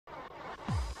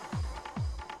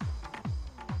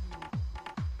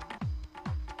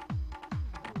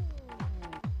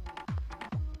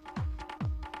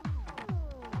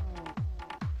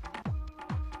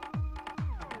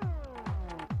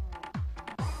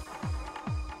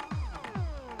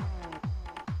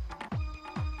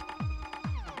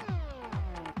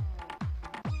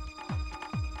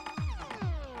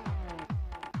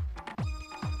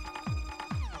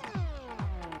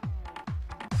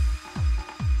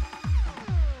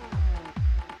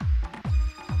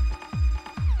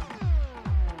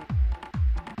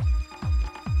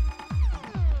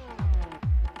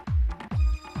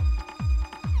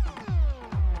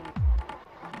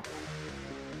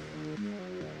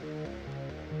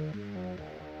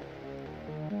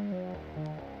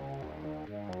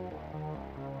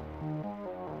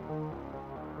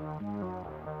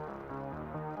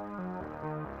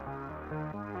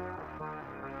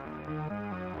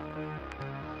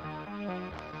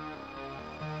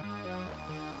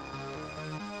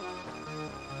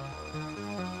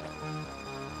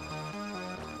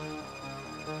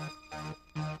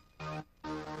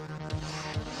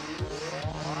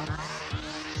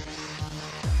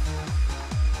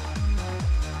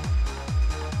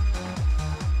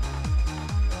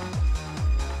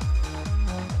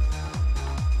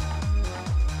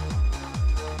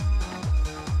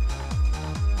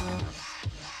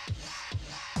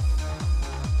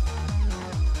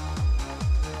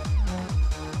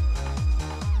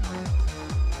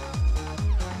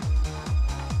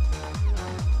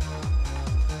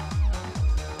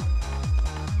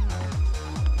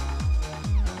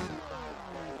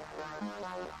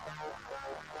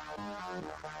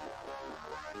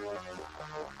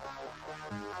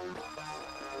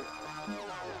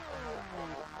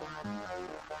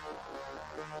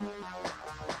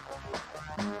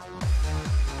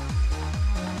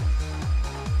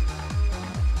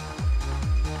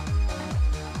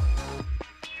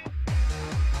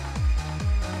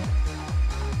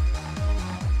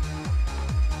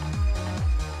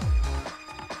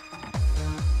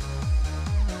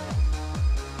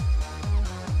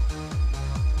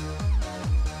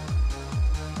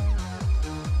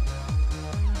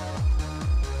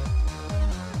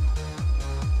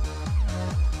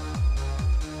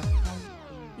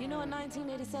In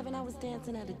 1987, I was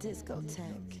dancing at a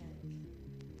discotheque.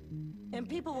 And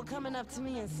people were coming up to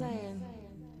me and saying,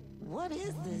 "What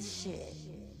is this shit?"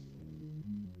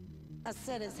 I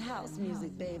said, "It's house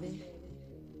music, baby."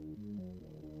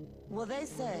 Well, they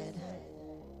said,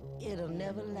 "It'll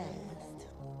never last."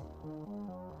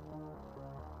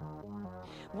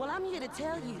 Well, I'm here to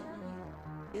tell you,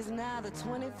 it's now the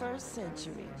 21st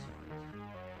century.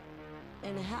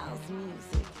 And house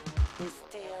music is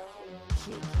still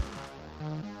kicking.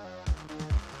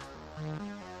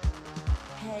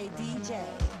 Hey DJ,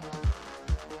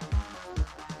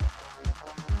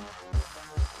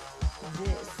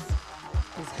 this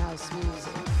is house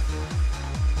music.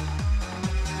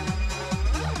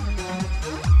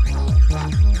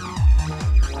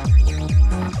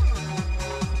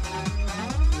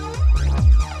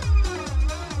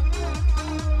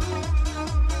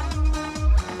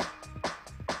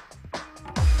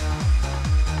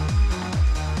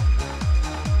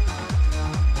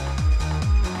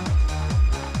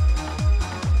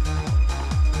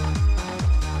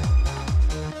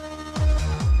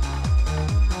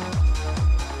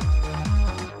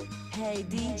 Hey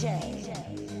DJ,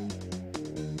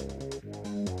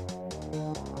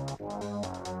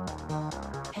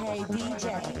 hey DJ,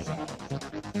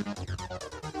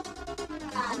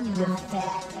 I need a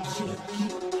fat kick.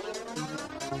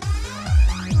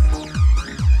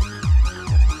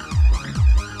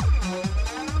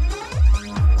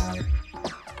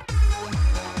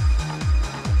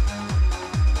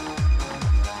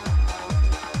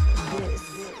 This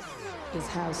is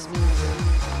house music.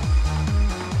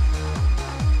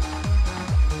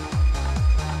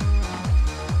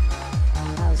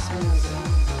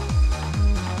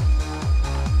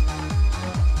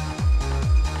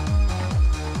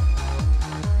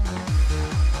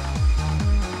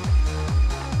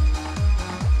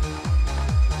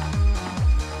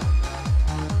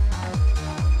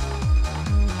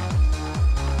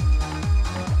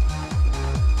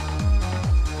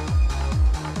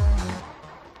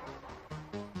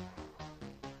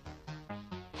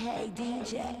 Hey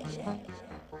DJ,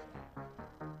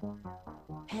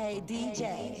 hey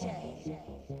DJ,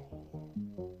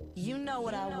 you know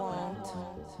what I want,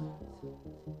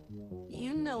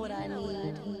 you know what I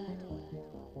need.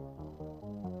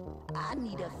 I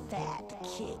need a fat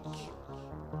kick.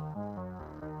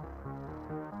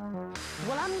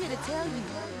 Well, I'm here to tell you,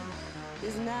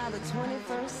 it's now the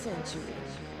 21st century,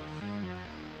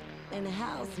 and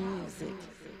house music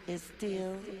is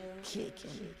still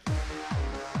kicking.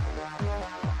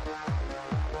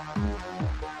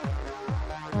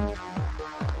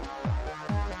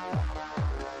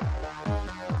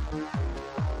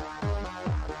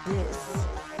 This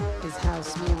is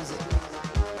house music.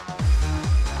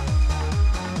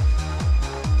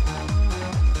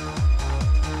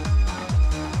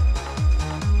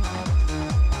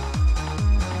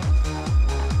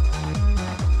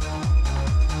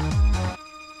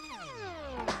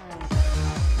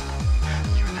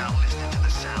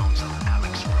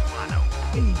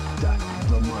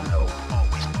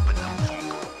 Always pumping up funk,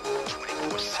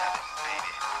 24/7,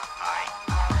 baby. Aight.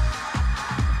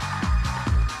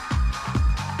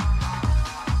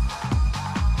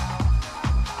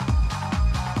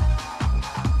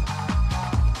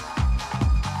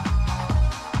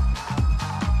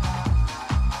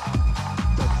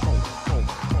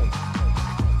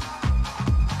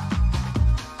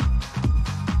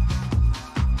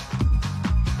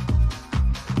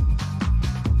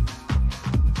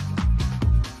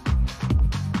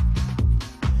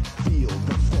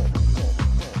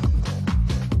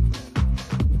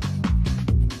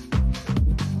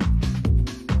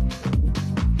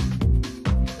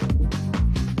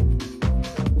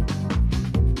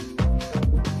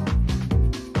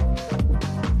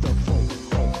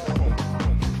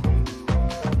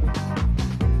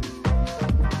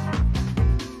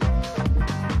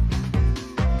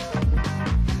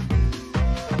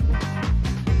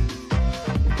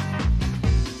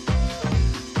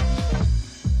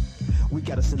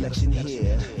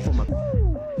 for my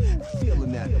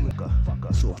feeling that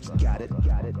fucker. So if you got it,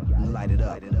 light it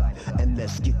up, and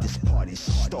let's get this party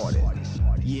started.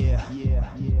 Yeah,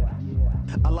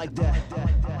 I like that.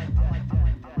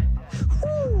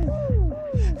 Woo.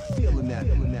 Feeling that.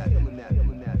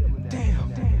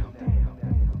 Damn.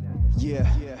 Yeah.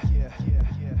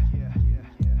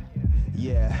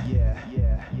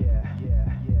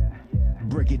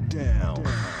 Break it down.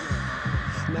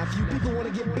 Now if you people want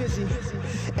to get busy,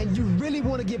 and you really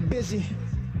want to get busy,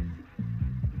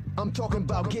 I'm talking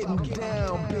about getting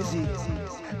down busy,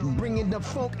 bringing the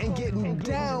funk and getting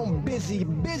down busy.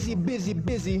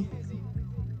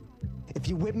 If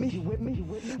you with me,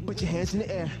 put your hands in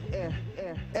the air.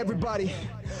 Everybody,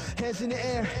 hands in the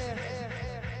air.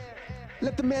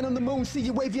 Let the man on the moon see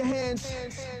you wave your hands.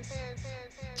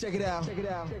 Check it out.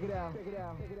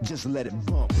 Just let it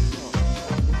bump.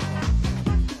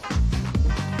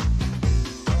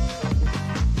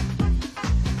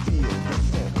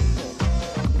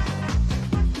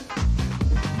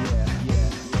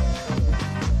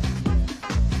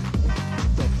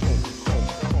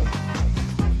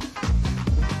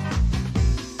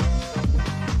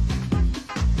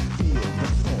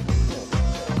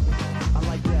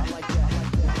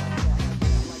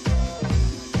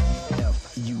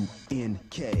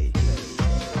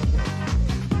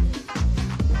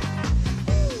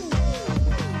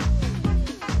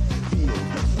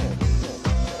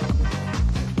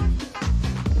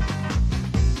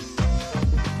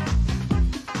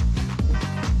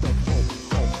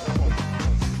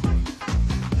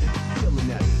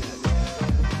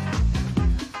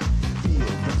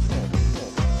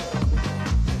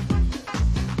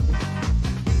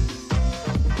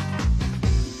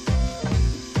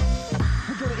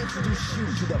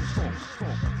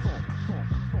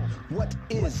 What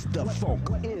is the funk?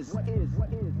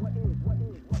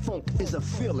 Funk is a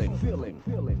feeling.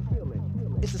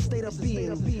 It's a state of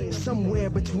being somewhere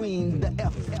between the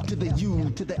F to the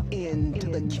U to the N to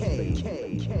the K.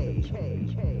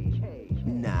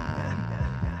 Nah,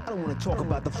 I don't want to talk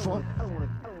about the funk.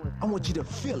 I want you to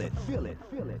feel it.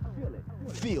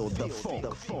 Feel the funk.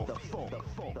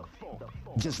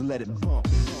 Just let it bump.